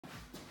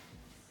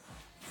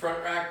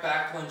front rack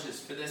back lunges.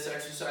 For this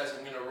exercise,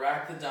 I'm gonna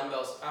rack the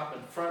dumbbells up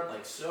in front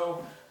like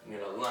so. I'm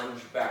gonna lunge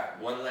back,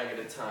 one leg at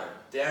a time.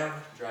 Down,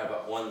 drive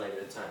up, one leg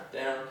at a time.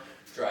 Down,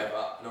 drive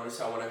up. Notice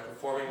how when I'm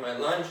performing my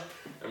lunge,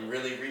 I'm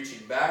really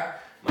reaching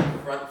back. My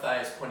front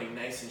thigh is pointing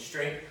nice and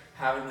straight.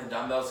 Having the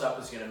dumbbells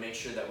up is gonna make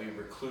sure that we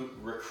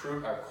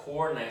recruit our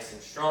core nice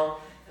and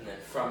strong. And then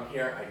from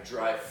here, I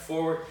drive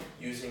forward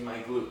using my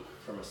glute.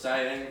 From a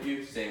side angle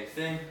view, same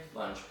thing,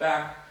 lunge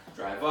back,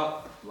 drive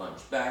up,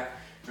 lunge back,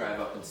 drive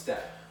up and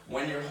step.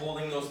 When you're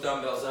holding those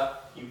dumbbells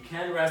up, you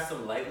can rest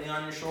them lightly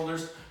on your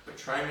shoulders, but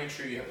try and make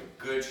sure you have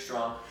a good,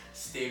 strong,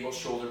 stable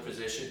shoulder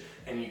position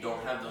and you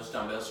don't have those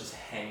dumbbells just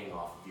hanging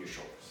off of your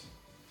shoulders.